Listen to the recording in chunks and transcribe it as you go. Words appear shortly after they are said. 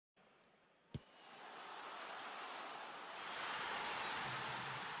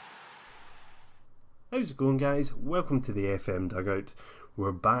How's it going, guys? Welcome to the FM Dugout.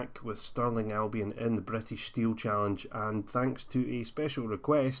 We're back with Stirling Albion in the British Steel Challenge, and thanks to a special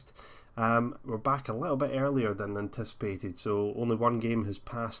request, we're back a little bit earlier than anticipated. So only one game has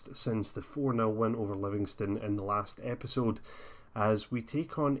passed since the 4-0 win over Livingston in the last episode, as we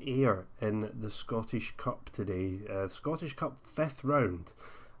take on Ayr in the Scottish Cup today. Scottish Cup 5th round.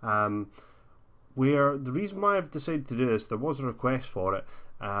 Where the reason why I've decided to do this, there was a request for it,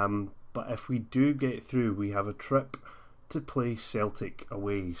 but if we do get through, we have a trip to play Celtic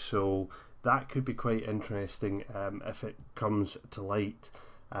away, so that could be quite interesting if it comes to light.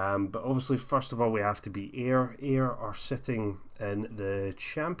 But obviously, first of all, we have to beat Ayr. Ayr are sitting in the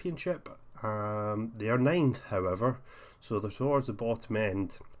Championship. They are 9th, however, so they're towards the bottom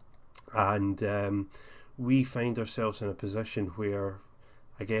end, and we find ourselves in a position where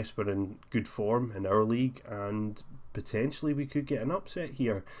I guess we're in good form in our league, and potentially we could get an upset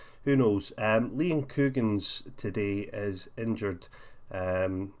here. Who knows? Liam Coogan's today is injured. I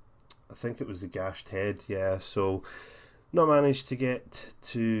think it was the gashed head, yeah, so not managed to get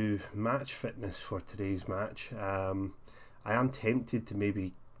to match fitness for today's match. I am tempted to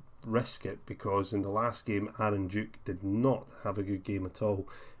maybe risk it, because in the last game Aaron Duke did not have a good game at all.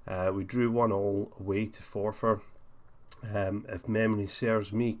 We drew 1-1 away to Forfar. If memory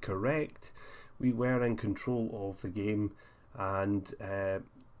serves me correct, we were in control of the game, and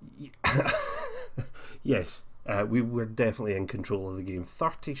yes, we were definitely in control of the game.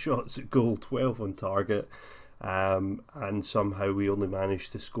 30 shots at goal, 12 on target, and somehow we only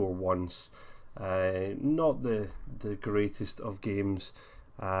managed to score once. Not the greatest of games.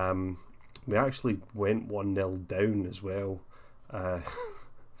 We actually went 1-0 down as well,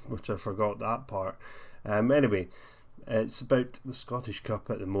 which I forgot that part. Anyway, it's about the Scottish Cup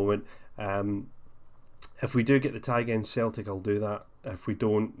at the moment. If we do get the tie against Celtic, I'll do that. If we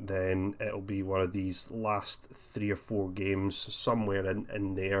don't, then it'll be one of these last 3 or 4 games somewhere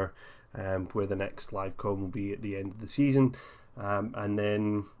in there, where the next live com will be at the end of the season, and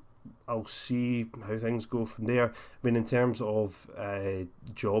then I'll see how things go from there. I mean, in terms of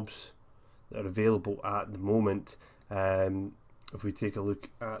jobs that are available at the moment, if we take a look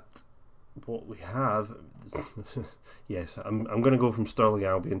at what we have, yes, I'm going to go from Stirling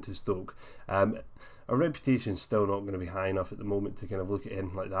Albion to Stoke. Our reputation's still not going to be high enough at the moment to kind of look at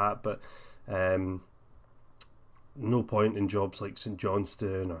anything like that, but no point in jobs like St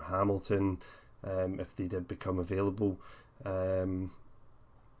Johnstone or Hamilton, if they did become available.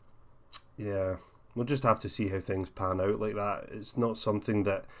 Yeah, we'll just have to see how things pan out like that. It's not something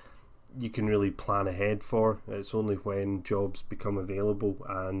that you can really plan ahead for. It's only when jobs become available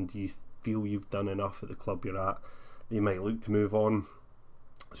and you feel you've done enough at the club you're at, you might look to move on.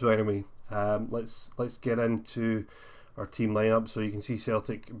 So anyway, let's get into our team lineup. So you can see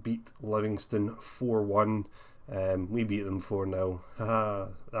Celtic beat Livingston 4-1. We beat them 4-0.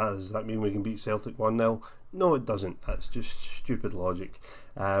 Does that mean we can beat Celtic 1-0? No, it doesn't. That's just stupid logic.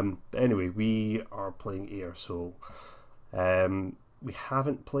 Anyway, we are playing Ayr, so we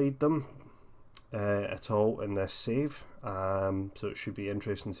haven't played them at all in this save, so it should be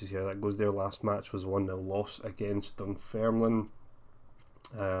interesting to see how that goes. Their last match was 1-0 loss against Dunfermline.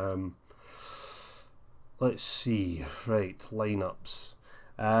 Let's see, right, lineups.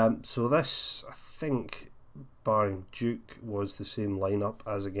 So this, I think, barring Duke, was the same lineup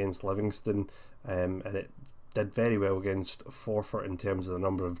as against Livingston, and it did very well against Forfar in terms of the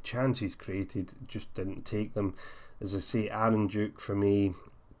number of chances created, just didn't take them. As I say, Aaron Duke, for me,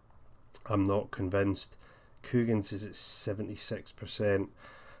 I'm not convinced. Coogan's is at 76%.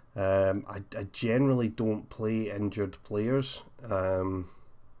 I generally don't play injured players,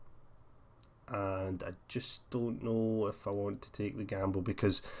 and I just don't know if I want to take the gamble,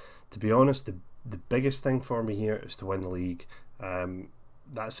 because, to be honest, the biggest thing for me here is to win the league.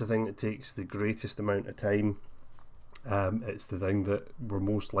 That's the thing that takes the greatest amount of time. It's the thing that we're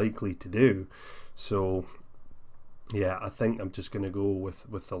most likely to do. So yeah, I think I'm just going to go with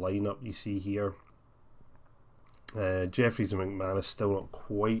the lineup you see here. Jeffries and McManus still not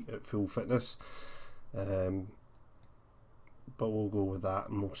quite at full fitness, but we'll go with that,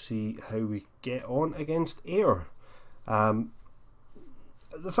 and we'll see how we get on against Ayr.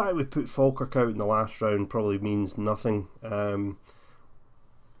 The fact we put Falkirk out in the last round probably means nothing.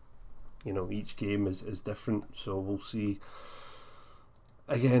 You know, each game is different, so we'll see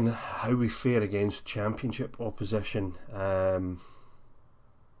again how we fare against Championship opposition. Yeah,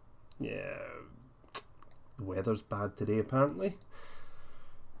 the weather's bad today apparently.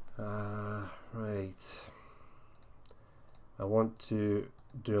 Right, I want to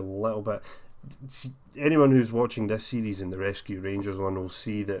do a little bit. Anyone who's watching this series in the Rescue Rangers one will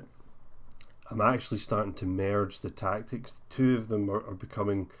see that I'm actually starting to merge the tactics. The two of them are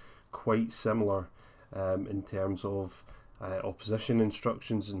becoming quite similar in terms of opposition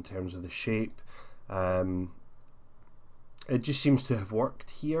instructions, in terms of the shape. It just seems to have worked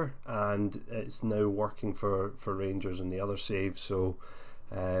here, and it's now working for Rangers in the other save. So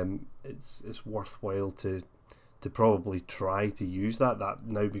it's worthwhile to probably try to use that. That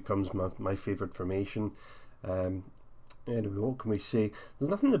now becomes my favourite formation. Anyway, what can we say?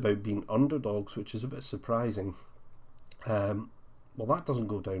 There's nothing about being underdogs, which is a bit surprising. Well, that doesn't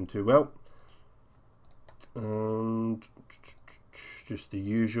go down too well. And just the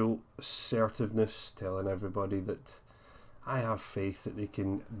usual assertiveness, telling everybody that I have faith that they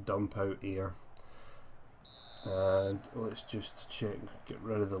can dump out Ayr. And let's just check, get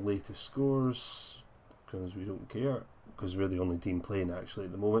rid of the latest scores, because we don't care, because we're the only team playing actually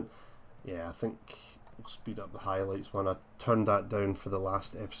at the moment. Yeah, I think we'll speed up the highlights one. I turned that down for the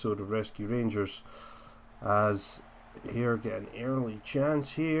last episode of Rescue Rangers, as Ayr get an early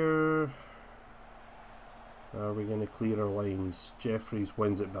chance here. Are we going to clear our lines? Jeffries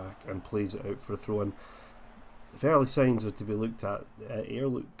wins it back and plays it out for a throw-in. If early signs are to be looked at, Ayr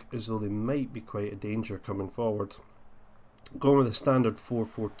look as though they might be quite a danger coming forward. Going with a standard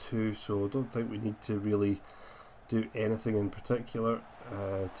 4-4-2, so I don't think we need to really do anything in particular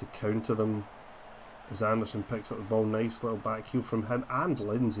to counter them. As Anderson picks up the ball, nice little back heel from him and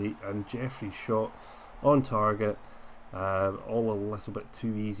Lindsay, and Jeffrey's shot on target. All a little bit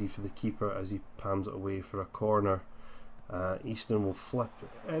too easy for the keeper as he palms it away for a corner. Easton will flip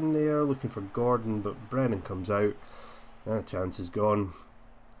in there looking for Gordon, but Brennan comes out. Chance is gone.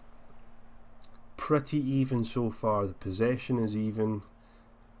 Pretty even so far. The possession is even.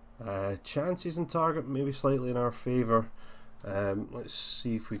 Chances and target maybe slightly in our favour. Let's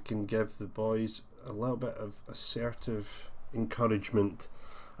see if we can give the boys a little bit of assertive encouragement.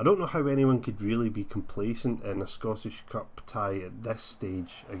 I don't know how anyone could really be complacent in a Scottish Cup tie at this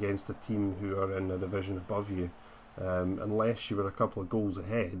stage against a team who are in a division above you. Unless you were a couple of goals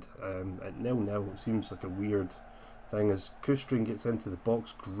ahead. At 0-0 it seems like a weird thing as Kustrin gets into the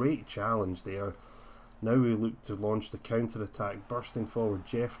box. Great challenge there. Now we look to launch the counter attack, bursting forward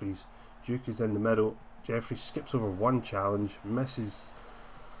Jeffries. Duke is in the middle. Jeffries skips over one challenge, misses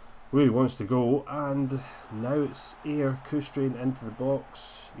where he wants to go, and now it's Ayr. Kustrin into the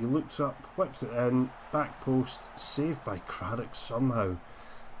box. He looks up, whips it in, back post, saved by Craddock somehow.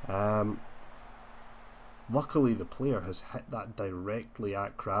 Luckily the player has hit that directly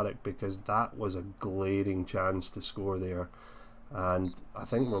at Craddock, because that was a glaring chance to score there, and I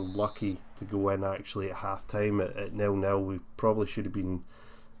think we're lucky to go in actually at half time at 0-0. We probably should have been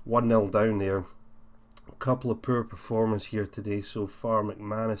 1-0 down there. A couple of poor performances here today so far.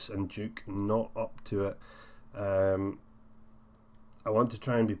 McManus and Duke not up to it. I want to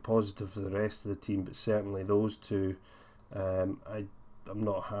try and be positive for the rest of the team, but certainly those two, I'm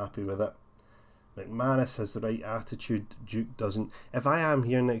not happy with it. McManus has the right attitude, Duke doesn't. If I am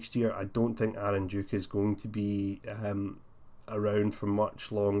here next year, I don't think Aaron Duke is going to be around for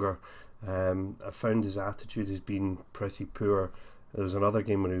much longer. I found his attitude has been pretty poor. There was another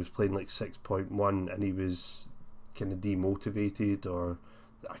game when he was playing like 6.1 and he was kind of demotivated, or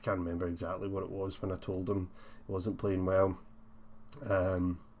I can't remember exactly what it was when I told him he wasn't playing well.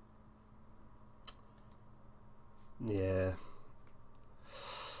 Yeah,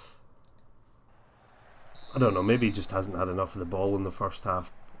 I don't know, maybe he just hasn't had enough of the ball in the first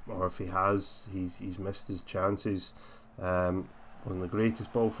half, or if he has, he's missed his chances. One of the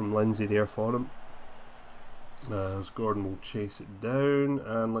greatest ball from Lindsay there for him. As Gordon will chase it down,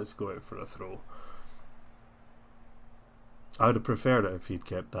 and let's go out for a throw. I would have preferred it if he'd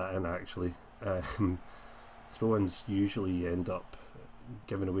kept that in actually. Throw-ins usually end up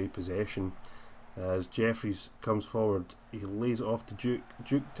giving away possession. As Jeffries comes forward, he lays it off to Duke.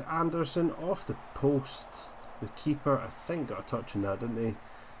 Duke to Anderson, off the post. The keeper, I think, got a touch on that, didn't he?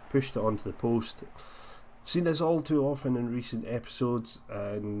 Pushed it onto the post. Seen this all too often in recent episodes,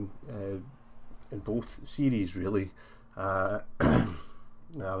 and in both series really.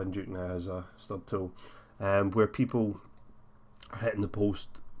 Aaron Duke now has a stub toe, where people are hitting the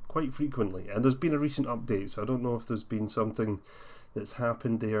post quite frequently, and there's been a recent update, so I don't know if there's been something that's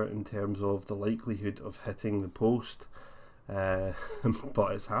happened there in terms of the likelihood of hitting the post, but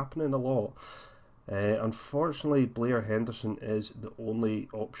it's happening a lot. Unfortunately, Blair Henderson is the only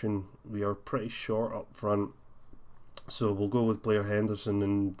option. We are pretty short up front, so we'll go with Blair Henderson,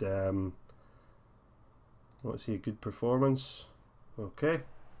 and let's see, a good performance. Okay.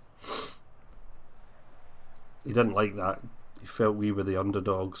 He didn't like that. He felt we were the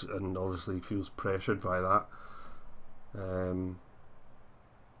underdogs, and obviously feels pressured by that.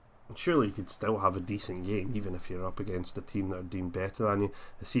 surely you could still have a decent game even if you're up against a team that are doing better than you.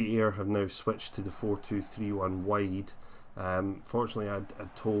 I see Ayr have now switched to the 4-2-3-1 wide. Fortunately,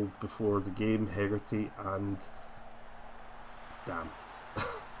 I'd told before the game Hegarty and damn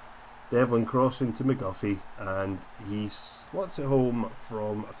Devlin crossing to McGuffey, and he slots it home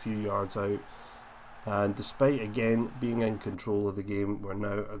from a few yards out. And despite again being in control of the game, we're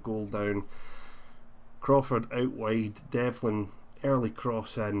now a goal down. Crawford out wide, Devlin early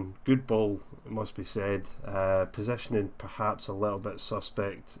cross in, good ball it must be said. Positioning perhaps a little bit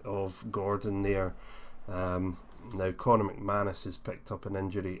suspect of Gordon there. Now Conor McManus has picked up an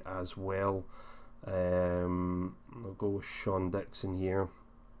injury as well. We'll go with Sean Dixon here,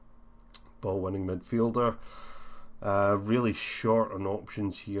 ball winning midfielder. Really short on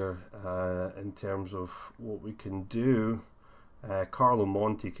options here in terms of what we can do. Carlo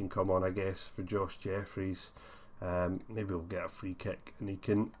Monti can come on, I guess, for Josh Jeffries. Maybe we'll get a free kick and he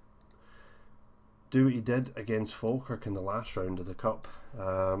can do what he did against Falkirk in the last round of the Cup.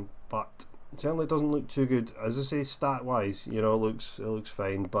 But it certainly doesn't look too good. As I say, stat wise, you know, it looks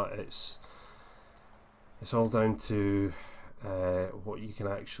fine, but it's all down to what you can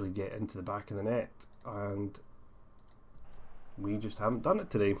actually get into the back of the net, and we just haven't done it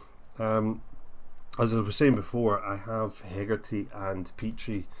today. As I was saying before, I have Hegarty and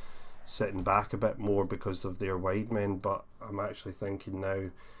Petrie sitting back a bit more because of their wide men, but I'm actually thinking now,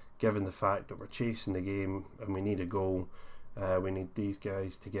 given the fact that we're chasing the game and we need a goal, we need these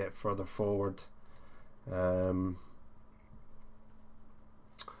guys to get further forward.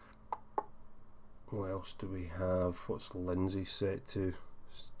 What else do we have? What's Lindsay set to?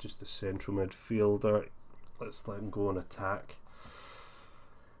 It's just a central midfielder. Let's let him go and attack.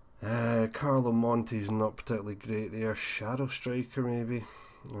 Carlo Monti's not particularly great there. Shadow striker maybe.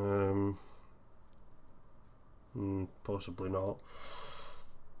 Possibly not.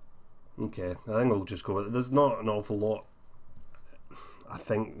 Okay, I think we'll just go with it. There's not an awful lot I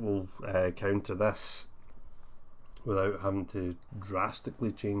think we'll counter this without having to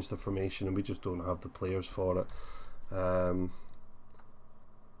drastically change the formation, and we just don't have the players for it.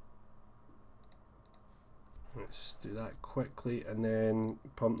 Let's do that quickly and then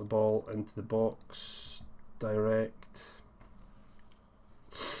pump the ball into the box direct.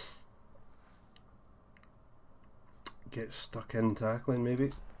 Get stuck in tackling maybe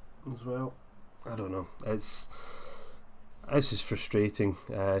as well. I don't know. This is frustrating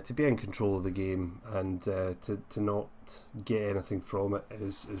to be in control of the game and to not get anything from it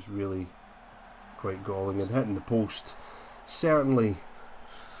is really quite galling. And hitting the post, certainly,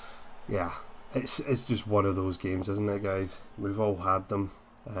 yeah, it's just one of those games, isn't it, guys? We've all had them,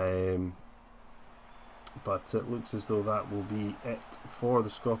 but it looks as though that will be it for the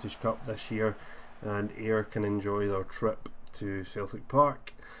Scottish Cup this year, and Ayr can enjoy their trip to Celtic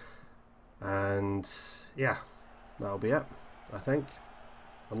Park, and yeah, that'll be it, I think,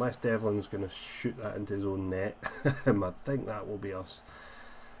 unless Devlin's going to shoot that into his own net. I think that will be us,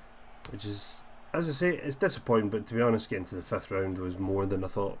 which is, as I say, it's disappointing, but to be honest, getting to the 5th round was more than I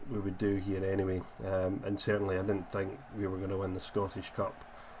thought we would do here anyway, and certainly I didn't think we were going to win the Scottish Cup.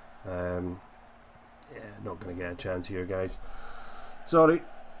 Yeah, not going to get a chance here, guys. Sorry,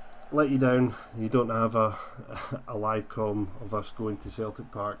 let you down. You don't have a live comm of us going to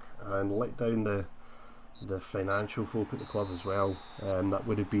Celtic Park, and let down the financial folk at the club as well. That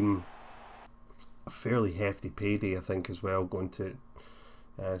would have been a fairly hefty payday, I think, as well, going to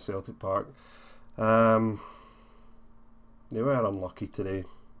Celtic Park. They were unlucky today.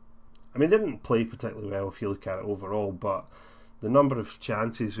 I mean, they didn't play particularly well if you look at it overall, but the number of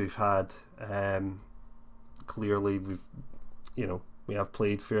chances we've had, clearly we have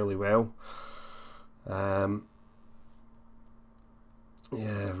played fairly well. Yeah,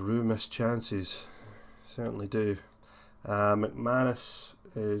 Rue missed chances, certainly do. McManus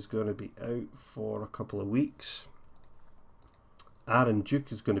is going to be out for a couple of weeks. Aaron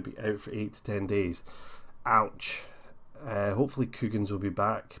Duke is going to be out for 8 to 10 days. Ouch. Hopefully Cougans will be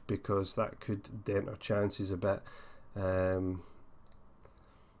back, because that could dent our chances a bit.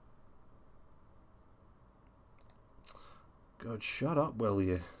 God, shut up, will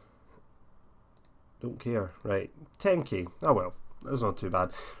you? Don't care. Right, 10k. Oh well, that's not too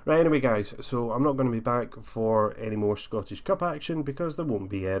bad. Right, anyway, guys, so I'm not going to be back for any more Scottish Cup action, because there won't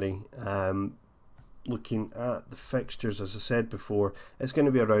be any. Looking at the fixtures, as I said before, it's going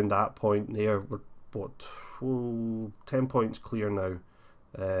to be around that point there. We're, what, 10 points clear now,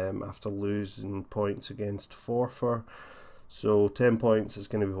 after losing points against Forfar. So 10 points is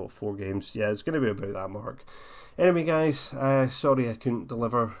going to be, what, 4 games? Yeah, it's going to be about that mark. Anyway, guys, sorry I couldn't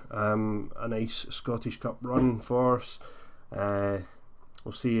deliver a nice Scottish Cup run for us.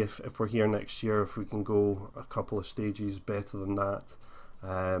 we'll see if we're here next year, if we can go a couple of stages better than that.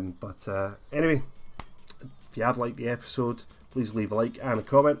 But anyway, if you have liked the episode, please leave a like and a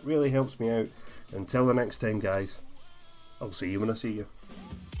comment. Really helps me out. Until the next time, guys, I'll see you when I see you.